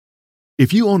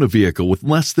If you own a vehicle with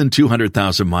less than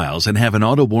 200,000 miles and have an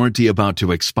auto warranty about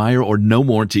to expire or no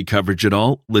warranty coverage at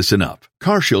all, listen up.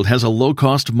 CarShield has a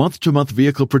low-cost month-to-month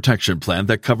vehicle protection plan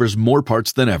that covers more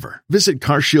parts than ever. Visit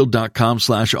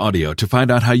carshield.com/audio to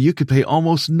find out how you could pay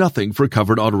almost nothing for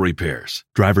covered auto repairs.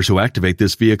 Drivers who activate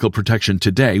this vehicle protection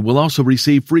today will also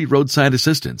receive free roadside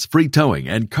assistance, free towing,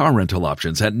 and car rental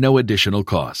options at no additional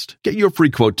cost. Get your free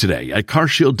quote today at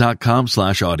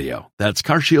carshield.com/audio. That's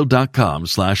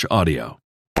carshield.com/audio.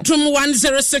 From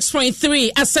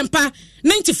 106.3 Asempa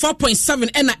 94.7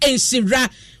 and Enshira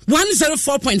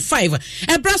 104.5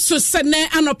 Ebraso sene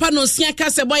anopa no sia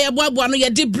kase boy aboabo no ye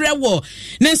di brewo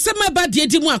na nsema ba de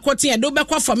di mu akote ye do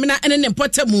bekwa famina ene ne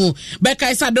potamu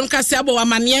beka isa Adom Kasiebo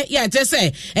amane ye je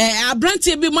se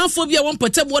abrantie bi manfo bi won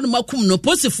potamu no makum no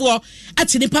posifo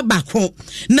ati nipa bako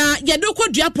na ye do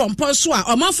kodua pompo so a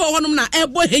omanfo honom na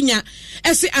ebo henya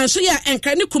ese anso ya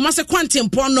enkani kuma se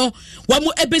kwantempo no wa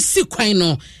mu ebesi kwan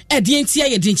no edientia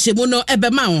ye dinchemu no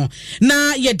ebema ho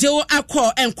na ye de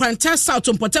akọ enkwanta south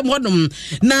potem hodum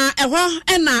na eho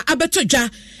ena abetodwa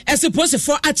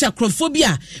esiposifo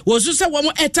achakrofobia wosu se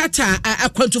wo etata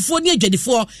akwantufo ni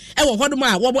adwadifo ewo hodum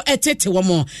a wo etete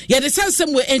wo ye de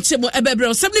sansem we enchemu ebebre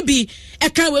osem ne bi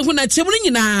eka we hu na chemu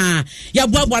nyina ya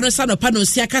boabo no sanopa no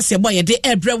sia Kasiebo ye de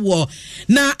ebre wo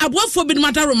na aboafo bi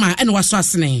madaroma ene waso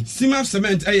asene Sima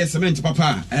cement cement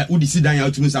papa udi sidan ya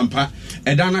otumu sampa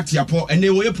edana tiapo ene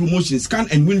wo promotion scan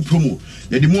and win promo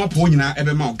ye de mo apo nyina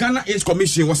ebema Ghana Ace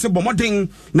Commission wo se bomodin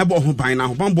na bo ho ban na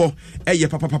ho bambo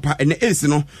papa ene Ace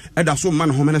no eda so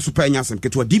man ho mene super nyasem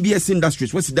keto DBS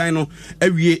Industries wo sidan no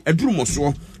awie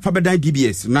edurumoso fa bedan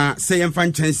DBS na se yemfa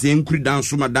nchanse nkuri dan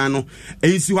so madan no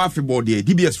ensi ho afebod ye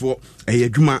DBS for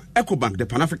adwuma EcoBank the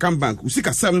Pan African Bank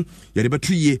usika sam ye de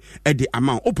betrie e de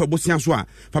amount opebosia so a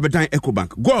fa bedan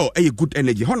EcoBank go good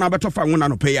energy ho na betofa wona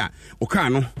no pay a o ka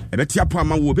no ebetia po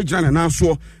ama wo begina na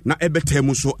so na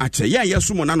ebetemu so ache ye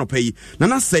so mo na no pay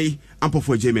na say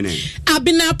ampofo Gemini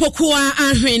abina pokuwa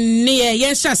ahwenne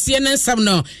ye hyase ne nsam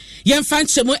no yemfa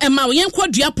nchemu ema wo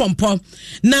yenkwadua pompo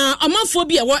na omanfo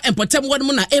bi ewo empotem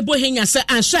wodum na ebo henya se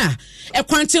ansha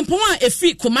ekwantempo a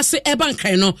efi komase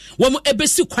ebankan no wo mo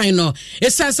ebesi kwan no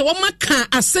esanse wo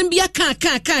maka asembia ka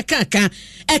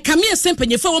ekame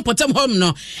esempanyefo wo potem hom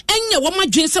no enye wo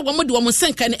madwen se wo mode wo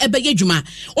senka ne ebeye dwuma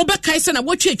obɛkai se na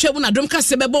wotwetwa na Adom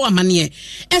Kasiebo amane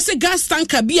ese gas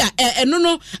tanker bi a eno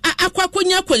no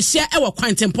akwakonya kwansia ewo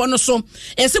kwantempo no so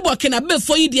ese bokena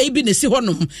befo yi de bi ne si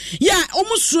honom ya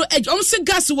omusu omse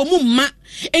gas wo mu ma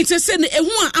ente se ne ehu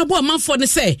a abo amanfo ne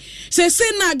se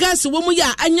na gas wo mu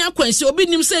ya anya kwansi obi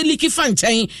nim se liki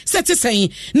fanchen sete sen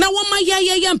na wo ma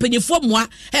ya mpanyifo moa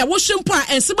wo hwempo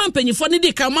a enseba mpanyifo ne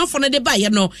de ka amanfo ne de ba ye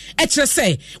no kire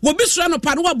se wo bi sura no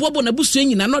pa no abobo na busu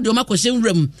nyina no de o makɔhye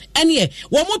nwram ene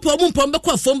wo mo pa mo mpom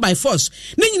bekɔ phone by force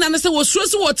ne nyina ne se wo suro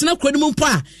se wo tena kuro ne mu mpo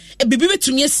a bibi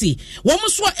betumi asi wo mo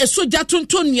so esoja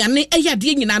tonton nuane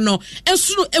eyade nyina no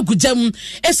ensuru egujam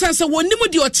esanse wonimu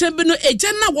de o kyerebe no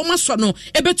eja na wo maso no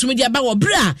ebetumi de aba wo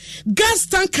bra gas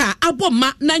tanker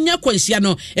aboma na nya kwansia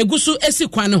no egusu esi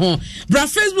kwan ho bra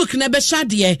Facebook na be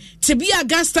hwade tibia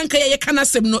gas tanker ye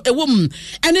kanasem no ewom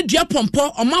ene dua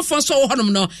pompo omafo so wo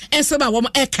honom no enseba wo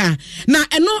eka na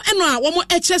eno a wo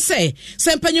eche se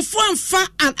sempanyefo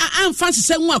amfa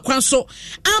sese nwa kwan so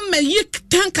amayi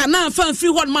tanker na amfa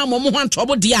mfiri honom mo ho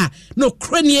antobo dia no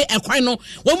kranie ekwan no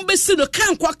wo mbesi no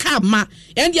kankwa ka ma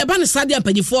ende aba ne sade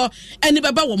ampanyefo ene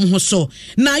baba wo ho so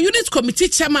na unit committee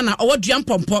chairman na owadua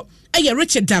pompo eye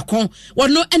Richard Dakon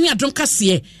wono ene Adom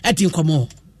Kasiebo adi nkomo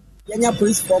yanya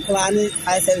police for plan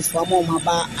fire service for mo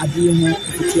maba adi ho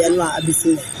tie no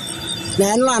abisi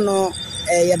na eno ano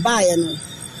ye baaye no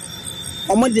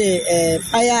omo de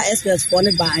fire express for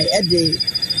ne baaye e de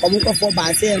omo ko for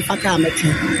baaye se mfaka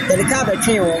ametwe de ka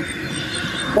betwe wo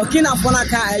wakina fona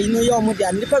ka ino yo omo de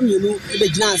nipa mienu be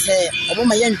gina se omo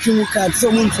ma ye ntwemu ka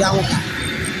so mo ntua ho ka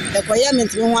e ko ye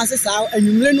mentwe ho asesa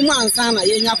anwumle nu ansa na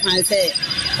ye nya kwan se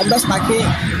ombespake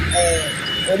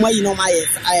omo yi no my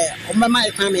omo my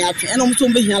time ya twe eno mo so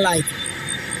be hia light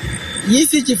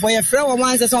ECG for your friend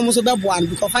one says almost be one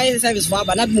because fire service for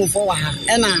but not move for ha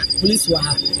and police wa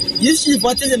ha ECG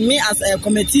for me as a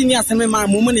committee ni asem ma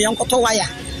mo ne yankoto wire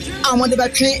am de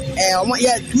betwe omo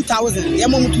ya 2000 ya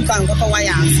mo 2000 koto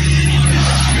wire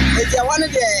e je one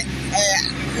de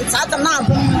it's at na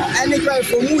any cry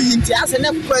for mu yinti ase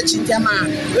na kwa chintema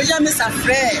we ja miss a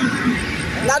friend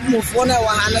not move for na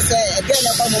wa ha na say e de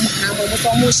na ba mo ka mo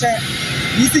so mo she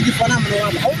ECG for na mo wa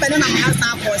o be na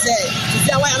asa for say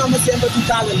ti wa ya na mo say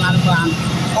 2000 na ba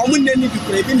o mo nani bi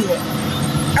kure bi ni wo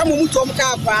amo muto mo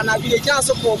ka kwa na bi e ja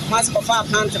so ko mas ko fa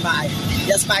plant ba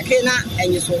yes pa ke na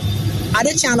enyi so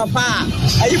ade channel pa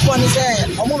ayi for ne say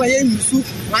omo ma ye nsu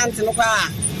plant no pa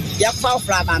ya fa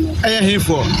fraba no here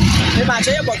for e ba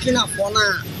che Burkina for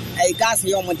na e gas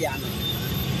ye omo dia no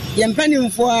ye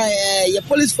mpanim for ye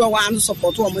police for one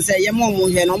support omo say ye mo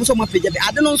hwe no omo so mo page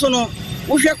ade no so no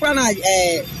wo hwe kra na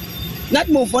not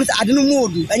mo for ade no mo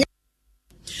odu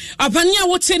Apania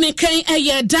wote ne kan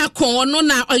eye da kon no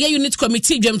na oye unit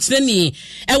committee dwamtreni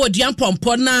e wodua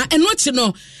pompo na enochi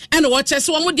no ene wo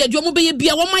chese wo mo de adwo mo beye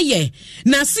bia wo maye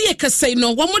na se ye kasai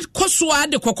no wo mo kosoa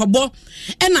de kokobo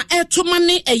ena etoma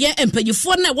ne eye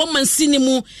empanyifo na wo mansini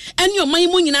mu ene o man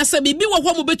mu nyina sa bibi wo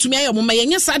ho mo betumi aye mo maye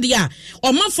nyesa de a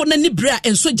o manfo na ni bra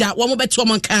ensoja wo mo beto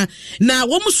mo nka na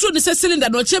wo mo suro ne se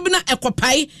cylinder no che bi na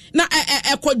ekopai na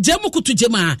ekojemu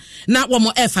kutujema na wo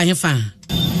mo efa hefa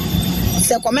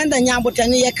se commander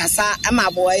nyabotani ye kasa ama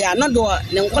boy ya no do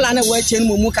ne nkola na wa chen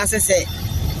mu kasa se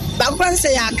ba ko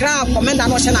se ya kra commander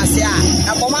no hye na se a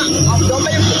akoma do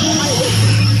me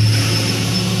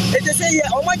it say ye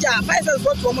omoja 5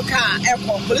 go to mo ka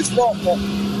airport police work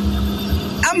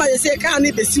ama ye se ka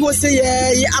ni be si wo se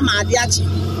ye ama ade achi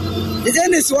de say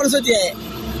ne si wo so de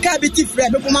ka bi ti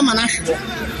frɛ be ko mama na hwe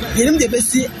yirim de be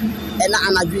si na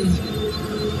anadwe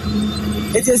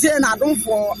it is say na Adom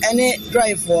for any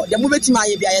drive for the move to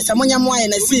my bia samonya mo aye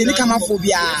na si ni kama fo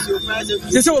bia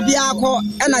se obi akọ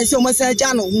na se o mo se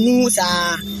ja no hu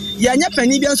sa ya nya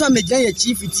pani bia so megyan ya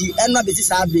chief ti na be si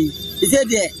sa be it say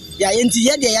de ya yenti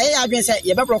ye de ya adwen se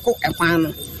ye be broko ekwan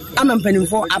no ama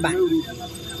mpanimfo aba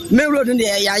me road de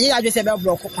ya ye adwen se be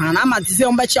broko kwan ama ti se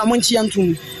o ba chi o mo nchi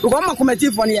antum because ma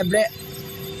committee for no ye bre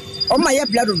o ma ye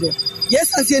bre dodo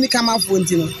yes anse ni kama fo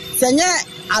ntino se nye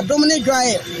Adom ne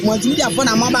dry montimi dia fo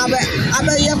na maba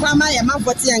abe ye kwa ma ye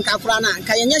manfo te enka kura na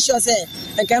nka ye nye sure se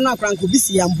enka no akura nko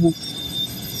bisi yambu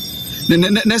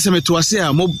ne se meto ase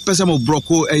a mo pese mo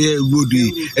broko eye road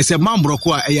ese man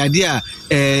broko a eye ade a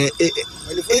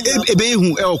ebe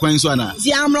hu e okwan so ana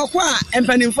si amroko a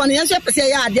empanimfo ne yenso pese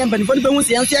ye ade empanimfo ne be hu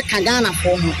se yenso ye kagana fo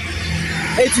ho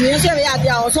etini yenso ye ade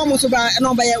a so mo so ba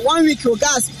no ba ye 1 week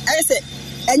gas I say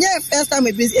enye first time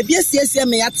e bi siesie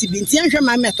me yati bi nti enhwe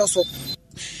ma meto so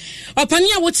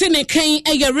Opania wote ne kan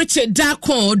eye Richard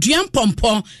Dakon duan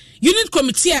pompo unit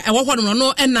committee a ewo hono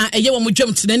no na eye wo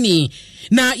modwam tenani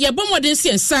na ye bomoden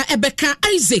siensa ebeka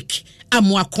Isaac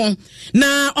Amuakon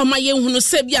na omaye hunu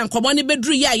se bia nkomo ne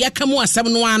bedru ya yakamu asem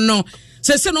no ano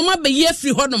se no ma be ye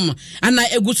free hodom ana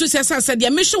egusu se sasa de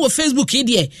me show Facebook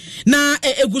ide na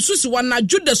egusu si wana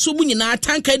juda so mu nyina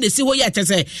tanka de si ho ya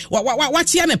tese wa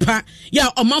tia ne pa ya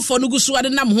omanfo no gusu ade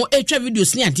nam ho etwa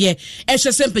videos ni ade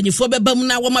ehwe se mpanyifo beba mu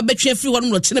na wo ma betwe free hodom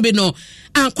no tene be no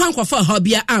ankwankwafa ha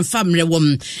bia amfa mre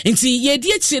wom nti ye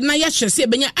die chi na ya hwe se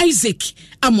benya Isaac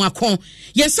Amuakon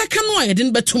ye saka no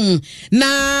ayeden betum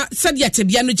na sadia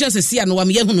tebia no gyense sia no wa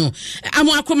me hunu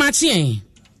Amuakon ma tie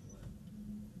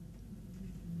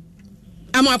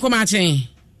Amuakomachen.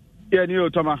 Yeah, ni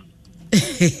otoma.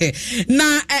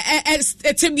 Na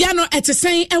tebia no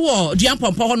etesen ewo duan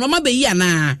pompo ho no ma be yi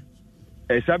ana.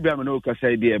 Sabia me no ka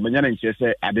say de menya na nche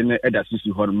se ade ne eda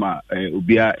susu ho ma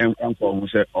obia enko ho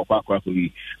se okwa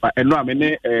yi. But eno a me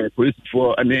ne police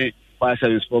for ne fire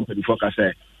service for before ka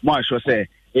say mo a sure say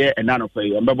e na no kwa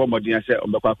yi o mbebo modin se o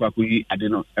mbekwa yi ade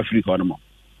no afri ho no mo.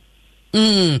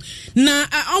 Na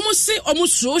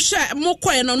almost sha mo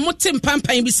koye no mo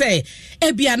tempampan bi say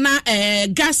ebia na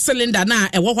gas cylinder na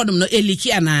ewo hodom no eliki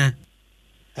ana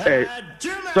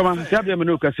so man sabia me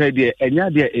no ka say de enya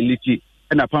de eliki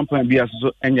na pampan bi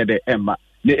aso enya de emma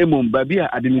na emom ba bi a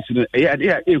ade ni sino ade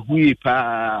a ehuyi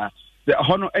pa the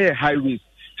hono high risk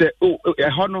say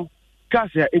hono gas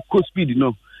ya eco speed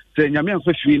no say nyame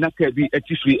anfa hwi na ka bi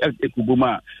atifri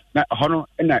ekuboma na hono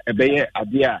na ebeye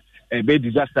ade a ebe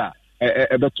disaster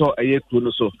ebeto eye kuro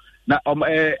no so na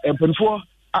empanfo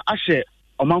ahye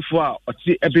omanfo a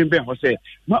oti ebemben ho se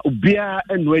ma obia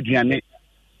enu aduane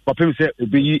popem se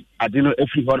obeyi ade no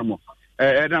afri ho no mo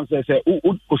nam se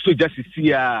o so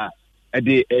justice a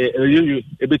de yoyo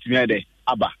ebetumi ade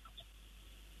aba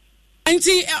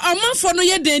anti omanfo no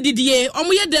ye den didie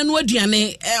omo ye den no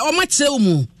aduane oma kire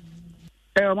mu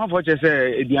omanfo che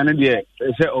se aduane de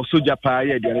se o soja pa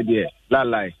ye aduane de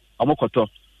lalai omokoto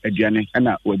aduane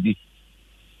na wadi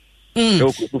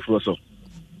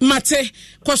Mate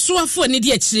kwasoafo ne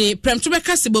de akire premto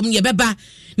beka sebom ye beba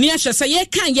ni ahye se ye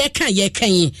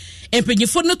kan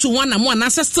empanyifo no to ho na mo na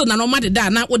still na no ma de da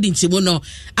na odi ntimu no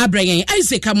abrenyen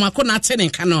Isaac Amuakon na tene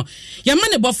nka no ye ma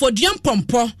ne bofo duan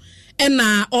pompo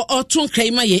na otun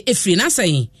kraima ye efri na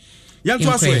sai ye to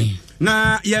aso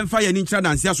na ye mfa ye ni ntra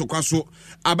danse asokwaso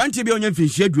abante bi onye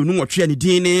mfinhia aduonu nwotwe ne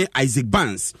din ne Isaac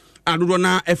Barnes adodo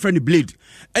na efre ne blade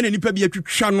ene nipa bi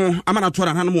atwitwa no amana to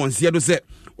na no wonse do se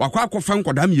wakwa akɔfa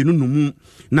nkɔdaa mmienu no mu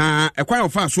na ɛkwan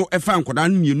ɔfa so ɛfa nkɔdaa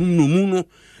mmienu no mu no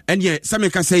ɛneɛ sɛ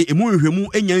meka sɛ ɛmu nhwɛmu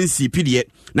ɛnya nsi pideɛ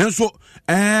nanso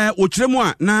wɔkyerɛ mu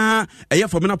a na ɛyɛ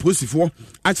fɔmena polisifoɔ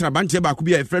akyerɛ abanteɛ baako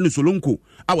bi a ɛfrɛ no Solonko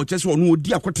a wɔkyɛ sɛ ɔno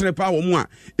ɔdi akɔtere paa wɔ mu a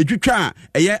ɛtwitwa a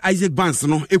ɛyɛ Isaac Banks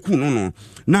no ɛku no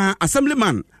na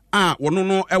assemblyman a wɔno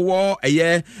no ɛwɔ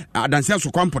ɛyɛ adanse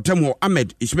asokwa mpɔtam wɔ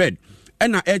Ahmed Ishbed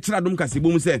ɛna ɛkyerɛ Adom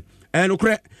Kasiebo mu sɛ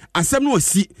nokorɛ asɛm no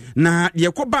ɔsi na deɛ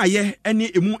kɔbaayɛ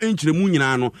ɛne ɛmu nkyerɛmu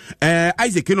nyinaa no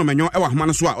Isaac no mɛnyɔ ɛwɔ ahoma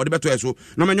no so a ɔde bɛtɔɛ so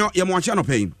no mɛnyɔ yɛmo akyɛ no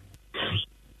pɛi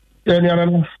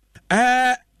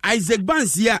Isaac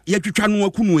Banks a yɛtwitwa no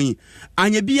akunu yi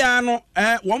anya biara no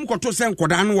wɔn kɔto sɛ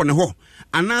nkɔdaa no wɔ ne hɔ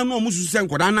anaa no ɔmo susu sɛ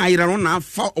nkɔdaa no ayera no na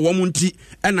afa wɔn nti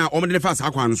ɛna ɔmo de fa saa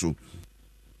kwan no so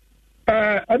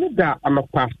ɛne da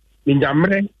anɔpa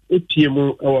nyammerɛ etie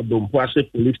mu ɛwɔ Dompo Ase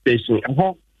police station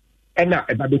ɛhɔ ɛna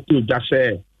ɛba bɛtɔ gya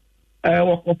sɛ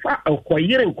wɔkɔfa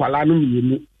ɔkɔyere nkwalaa no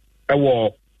mmienu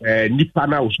ɛwɔ nipa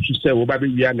no a osusu sɛ wɔba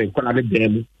bɛwia ne nkwalaa no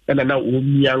dan mu ɛna na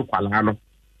wɔmia nkwalaa no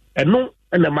ɛno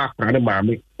ɛna ma akora ne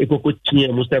maame ɛkɔkɔ tie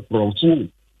mu sɛ korɔmfo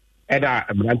ɛna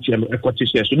mmeranteɛ no ɛkɔte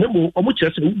hyɛ so na mmom ɔmo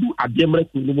kyerɛ sɛ wodu adeɛ mmara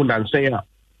kuro no mu nansɛn a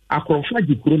akorɔmfo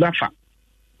agye kuro no afa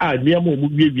a nneɛma ɔmo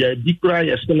wiawia di koraa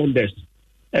yɛ cylinders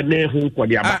ɛne ho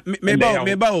nkɔde aba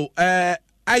meba o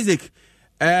Isaac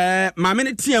maame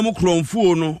ne tia mu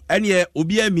krɔmfuo no ɛneɛ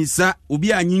obi amisa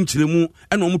obi anyi nkyerɛmu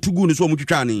ɛna ɔmo tugu ne so ɔmo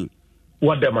twitwa ne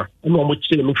wadama ɛna ɔmo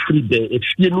kyerɛ no firi dɛ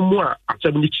efie no mu a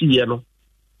asɛm no kyiɛ no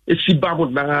esi ba ho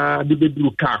na de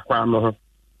bɛduru kaa kwan no ho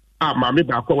a maame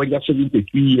baako a wanya 73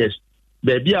 years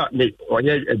baabi a ne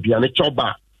ɔyɛ aduane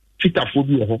kyɔba fitafoɔ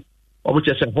bi wɔ hɔ ɔmo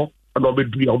kyerɛ sɛ hɔ ɛna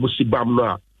ɔbɛduru a ɔmo si bam no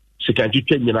a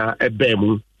sikantwitwa nyinaa ɛbɛn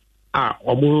mu a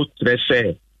ɔmo kyerɛ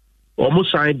sɛ ɔmo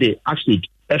san de acid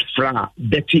ɛfra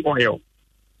dirty oil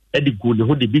ɛde gu ne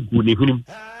ho de bi gu ne hwenem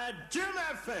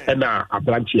ɛna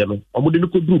abranteɛ no ɔmo de no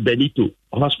kɔduru Benito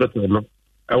hospital no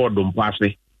ɛwɔ Dompo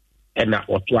Ase ɛna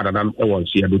ɔto adana no ɛwɔ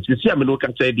nsia do sisi a me no ka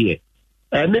sɛ deɛ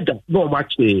ne da na ɔmo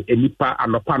akyɛ nipa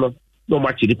anɔpa no na ɔmo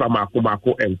akyɛ nipa maako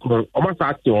nkron ɔmo asa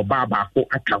ate ɔbaa baako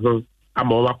aka ho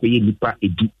ama ɔmo akɔyɛ nipa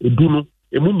edu no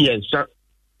emu mmiɛnsa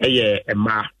ɛyɛ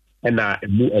mmaa ɛna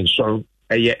emu nson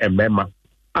ɛyɛ mmarima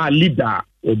a leader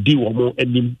odi wɔn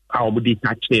anim a wɔn de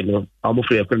kakyɛ no a wɔn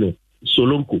fɛ yɛfrɛ no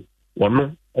Solonko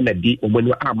wɔn ɛna di wɔn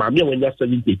anim a maame a wɔnya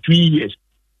 73 years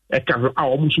ɛka ho a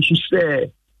wɔn nso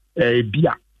sɛ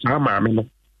bia saa maame no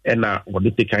ɛna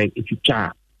wɔde te kan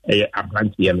etwitwa ɛyɛ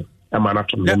abranteɛ no ɛma na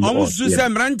to no wɔn nso sɛ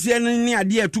mmeranteɛ no ne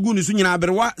adeɛ atugu ne so nyinaa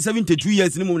aberewa 72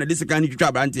 years ne mu na de sika ne twitwa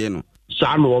abranteɛ no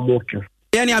saa na wɔn ka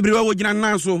yɛn ne aberewa wɔ gyina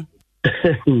nan so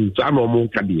saa na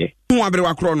wɔn ka deɛ hu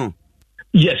aberewa korɔ no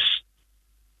yes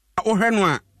wohwɛ no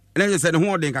a ɛnɛ sɛ ne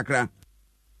ho ɔden kakra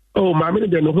maame no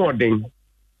deɛ ne ho ɔden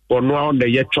ɔno a ɔna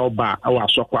yɛ twɔba awɔ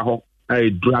asɔkwa hɔ a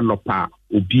ɛduru anɔpa a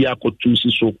obi akɔtu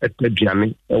si so ɛtɛ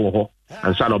aduane ɛwɔ hɔ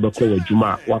ansa na ɔbɛkɔ wɔ adwuma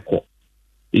a wakɔ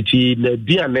nti na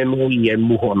aduane no yɛ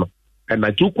mu hɔ no ɛna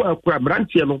nti wokɔ akora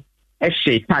mmeranteɛ no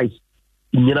ɛhyɛ ties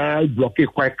nyinaa blɔke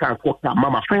kwan kaa kɔ kaa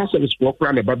mama fire service foɔ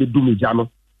kora na ɛba bɛdum gya no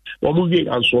wɔn wie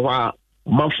anso hɔ a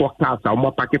ɔmanfoɔ cars a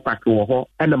wɔn apakepake wɔ hɔ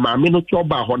ɛna maame no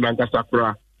twɔba hɔ nankasa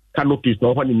kora canopies na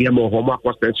ɔhɔ ne nneɛma wɔ hɔ ɔmo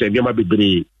akɔsɛnhyɛ nneɛma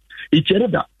bebree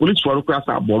ikyɛre da polisifoɔ no kora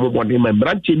saa abɔ ɔmo bɔden ma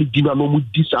mmeranteɛ no di na ɔmo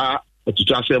di saa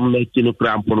ɔtutu asɛm na ɛkyi no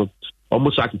kora mpo no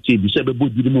ɔmo saa tete bi sɛ ɛbɛbɔ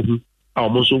diri mu ho a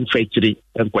ɔmo nso mfa akyire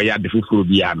nkɔyɛ ade foforɔ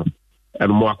biara no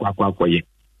ɛno mo akɔyɛ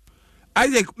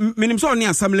Isaac menim sɛ ɔne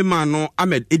assemblyman no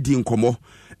Ahmed edi nkɔmmɔ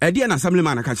ɛdeɛ na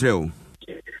assemblyman no ka kyerɛ o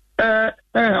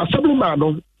assemblyman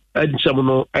no nsɛm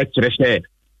no ɛkyerɛ sɛ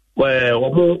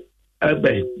ɔmo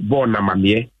ɛbɛ bɔɔ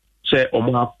namaneɛ sɛ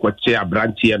ɔmo akɔkye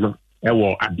abranteɛ no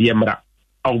ɛwɔ adeɛ mmara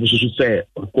a ɔmo soso sɛ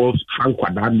ɔkɔ fa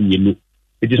nkwadaa mmienu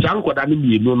eti saa nkwadaa no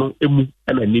mmienu no emu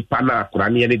ɛna nipa na akora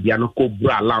ne yɛn deɛ no kɔ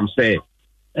buru alarm sɛ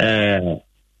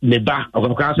ne ba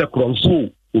ɔkɔkɔra sɛ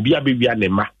korɔnfo obi abɛwia ne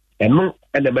ma ɛno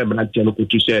ɛna ɛmɛ mmeranteɛ no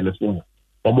kɔtu hyɛ ne so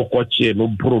ɔmo kɔkye no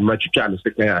boro no atwitwa ne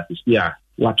sekan a sisi a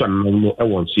wato ano no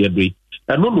ɛwɔ nsia do yi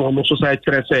ɛno na ɔmo nso sa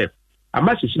kyerɛ sɛ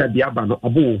ama sisi a deɛ aba no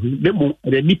abɔ wɔ ho ne mu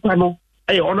ɛna nipa no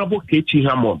ɛyɛ ɔnabɔ K.T.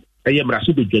 Hammond ɛyɛ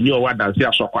mmerase bedwani a ɔwɔ adanse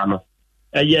asɔkwa no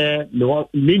ɛyɛ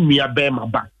ne nua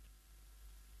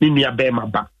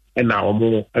bɛrima ba ɛna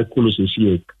ɔmo ɛko no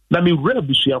sisi na mewura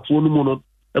abusuafoɔ no mu no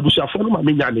abusuafoɔ no ma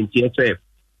menya ne nteɛ sɛ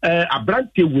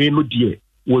aberanteɛ wei no deɛ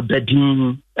wɔda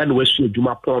din ɛna wɔasu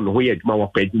adwuma pɔn ne ho yɛ adwuma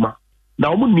wɔpɛ adwuma na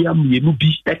ɔmo nnua mmienu bi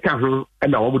ɛka ho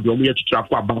ɛna ɔmo deɛ ɔmo yɛ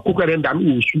tuturafo aba kokɔrɛ nda no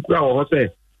wɔ su kora wɔ hɔ sɛ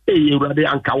ɛyɛ awurade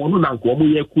anka wɔn no na anka ɔmo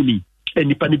yɛ kuni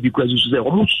nipa no bi kora susu sɛ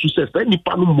ɔmo susu sɛ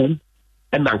nipa no mmom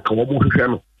ɛna anka ɔmo hwehwɛ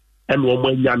no ɛna ɔmo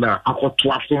anya na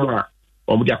akɔto afom a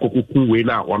ɔmo de akɔkɔ kun wei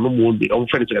na ɔno mo de ɔmo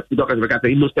fɛ ne sɛ dɔkta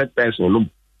sɛ innocent person no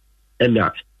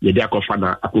ɛna yɛde akɔfa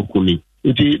na akɔkuni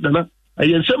nti nana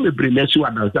ayɛnsɛm bebree na ɛsi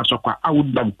adanse asɔkwa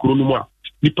awodam kuro no mu a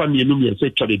nipa mmienu mmiɛnsa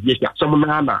atwa baabi ahyia asɛm no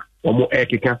na wɔn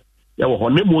ɛkeka ɛwɔ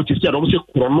hɔ ne mu ti sɛ wɔn sɛ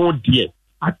korɔno deɛ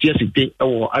ateɛ site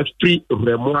ɛwɔ afiri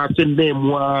rɛmo ase ne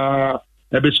mu a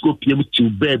ɛbɛsiko piem tiw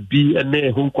baabi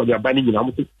ɛne ho nkɔnyaba ne nyinaa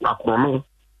mo sɛ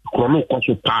korɔno kɔ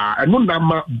so paa ɛno na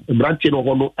ma mmeranteɛ no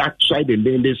hɔ no atry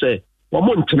dendenden sɛ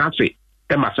wɔn ntena ase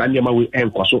ɛma saa nneɛma wei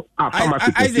ɛnkɔ so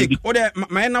Isaac wode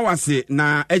ma ɛna wase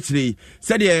na akyire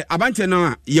sɛdeɛ abankyɛ no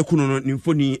a yɛkunu no ne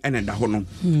mfoni ɛna da hɔ no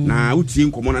na wotie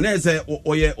nkɔmmɔ no na ɛyɛ sɛ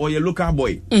ɔyɛ local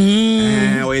boy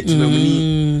ɔyɛ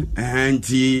timamuni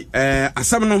nti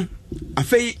asɛm no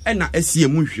afei ɛna asie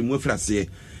mu nhwɛ mu afiri aseɛ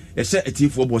yɛhyɛ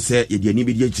atiifoɔ bɔ sɛ yɛde ani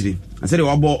bɛdi akyire sɛdeɛ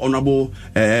wabɔ ɔnabo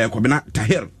Kwabena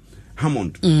Tahir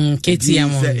Hammond sɛ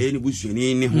ɛyɛ ne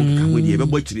busuani ne ho keka ho deɛ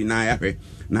ɛbɛbɔ akyire na yɛahwɛ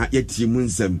na yɛtie mu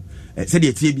nsɛm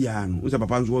sɛdeɛ tie biara no wosɛ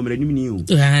papa nso wɔmmra nim ni o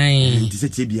nti sɛ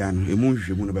tie biara no ɛmu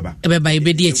nhwɛ mu no bɛba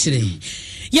yɛbɛdi akyire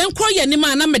yɛnkɔ yɛ nim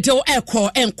a na mede wo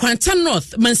ɛkɔ Nkwanta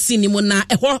North mansini mu na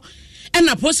ɛhɔ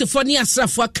ɛna posifoɔ ne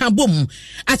asrafoɔ aka bom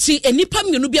ate enipa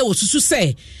mmienu bi a wɔsusu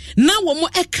sɛ na wɔn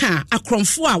ɛka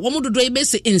akrɔmfoɔ a wɔn dodoɔ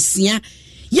yɛbɛsɛ nsia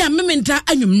yɛ mementa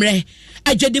anwummerɛ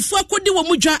adwadifoɔ akɔdi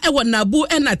wɔn dwa ɛwɔ nabu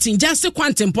ɛna tingyase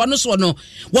kwantempɔ no so no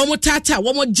wɔn tata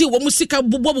wɔn gye wɔn sika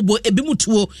bobɔ ebi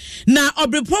mutuo na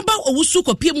ɔbrepɔ ba owusu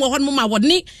kɔpie mu hɔ no ma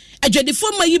wɔne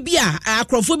adwadifoɔ ma yi bi a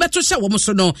akrɔfoɔ bɛto hyɛ wɔn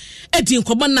so no edi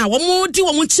nkɔmɔ na wɔn di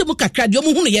wɔn kyɛ mu kakra deɛ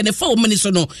wɔn hunu yɛ ne fa wɔn ni so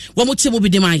no wɔn kyɛ mu bi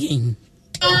de ma yɛn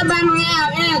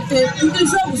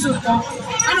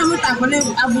ana mutakole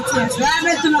abutu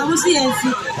abetu na musi yensi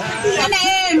ana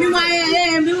mi wa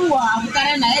mi wo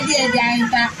abutare na edi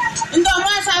anta ndo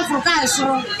ma sa Africa so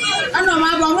ana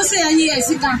ma bo musi yanyi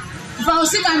esika fa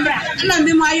osika mbra ana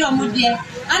mi ma ayo mudie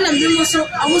ana mi muso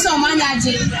amuso ma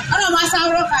nyaje ana ma sa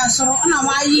Africa so ana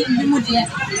ma yi bi mudie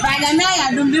ba da na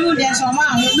ya dum bi mudie so ma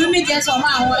ho mi die so ma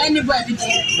ho anybody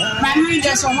ma mi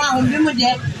die so ma ho bi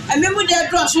mudie mi mudie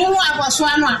do so ho aboso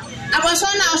ano aboso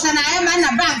na osana e ma na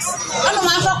bags ana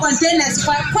ma fa containers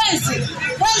for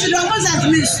Where's the numbers at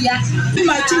least? Yeah,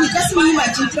 my team, that's me, my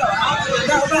team.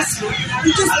 Because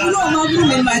you know, my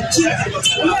room in my team.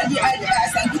 No,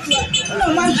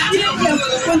 my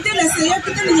containers, you're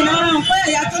putting in our fire,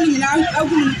 you're telling me now,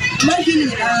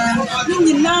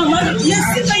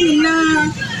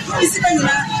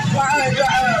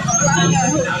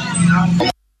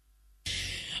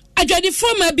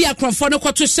 adwadifoɔ ma bi akrɔmfoɔ no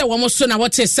kɔto sɛ wɔn so na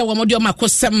wɔte sɛ wɔn de ɔma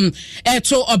kɔsɛm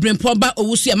ɛto ɔbrempɔ ba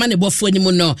owusu ama ne bɔfoɔ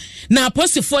anim no na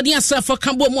aposifoɔ ne asrafoɔ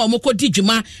ka bɔ mu a wɔn kɔdi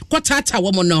dwuma kɔtaata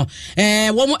wɔn no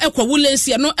wɔn ɛkɔ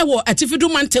wulensia no ɛwɔ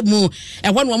atifidu manta mu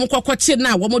ɛhɔ no wɔn kɔkɔte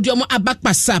na wɔn de ɔmo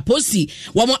abakpasa posi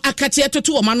wɔn akate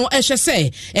ɛtoto wɔn ano ɛhwɛ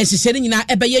sɛ ɛhyehyɛ ne nyinaa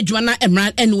ɛbɛyɛ adwuma na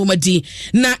ɛmra ɛne wɔn adi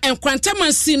na Nkwanta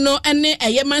mansi no ɛne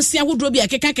ɛyɛ mansi ahodoɔ bi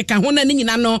akeka ho na ne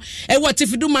nyinaa no ɛwɔ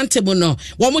atifidu manta mu no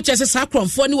wɔn kyɛ sɛ saa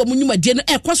akrɔmfoɔ ne wɔn nyumadie no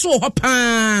ɛkɔ so hɔ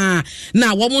paa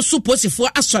na wɔn nso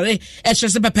posifoɔ asɔre ɛhyɛ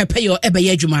sɛ pɛpɛpɛ yɛ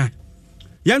ɛbɛyɛ adwuma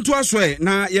yɛnto asoɛ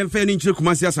na yɛmfɛ ne nkyerɛ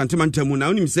Kumasi Asantema mu na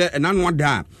wonim sɛ ɛnano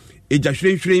ada a ɛgya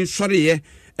hwerɛhwerɛ sɔreyɛ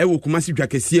ɛwɔ Kumasi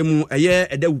dwakɛseɛ mu ɛyɛ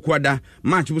ɛda wukuada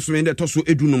March bosome dɛ tɔso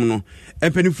edunum no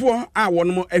mpanifoɔ a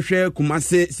wɔnom ɛhwɛ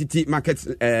Kumasi City Market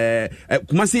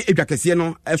Kumasi dwakɛseɛ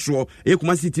no ɛsoɔ ɛyɛ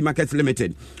Kumasi City Market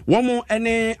Limited wɔn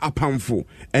ɛne apamfo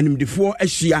animdifoɔ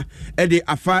ahyia ɛde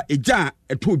afa ɛgya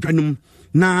ɛto dwanum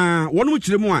na wɔnom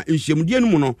kyerɛ mu a nhyiamudie no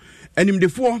mu no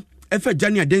animdifoɔ ɛfɛ gya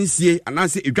ne adansie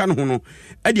anaasɛ edwa no ho no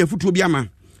ɛde afutuo bi ama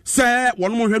sɛ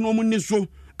wɔnom hwɛ no ɔmo ni so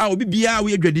a obi bia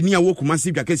we adwadini a wo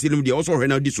Kumasi dwakɛseɛ no deɛ ɔsɔ hwɛ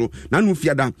na di so na no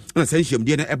fiada na sɛ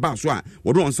nhyiamudie no ɛba so a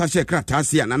wɔdo nsa hyɛ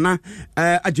krataase a nana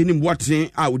agyeni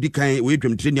mboaten a odi kan we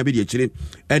dwamtire ne abɛdi akyire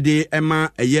ɛde ɛma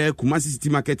ɛyɛ Kumasi City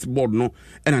Market Board no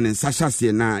ɛna ne nsa hyɛ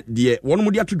aseɛ na deɛ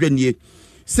wɔnom de ato dwanie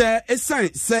sɛ esan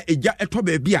sɛ egya ɛtɔ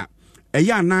baabi a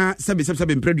ɛyɛ ana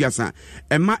sɛbe mpreduasa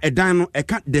ɛma ɛdan no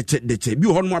ɛka dɛkyɛ bi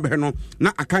wɔ hɔ no abɛhɛ no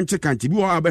na aka nkyɛ kante bi wɔ hɔ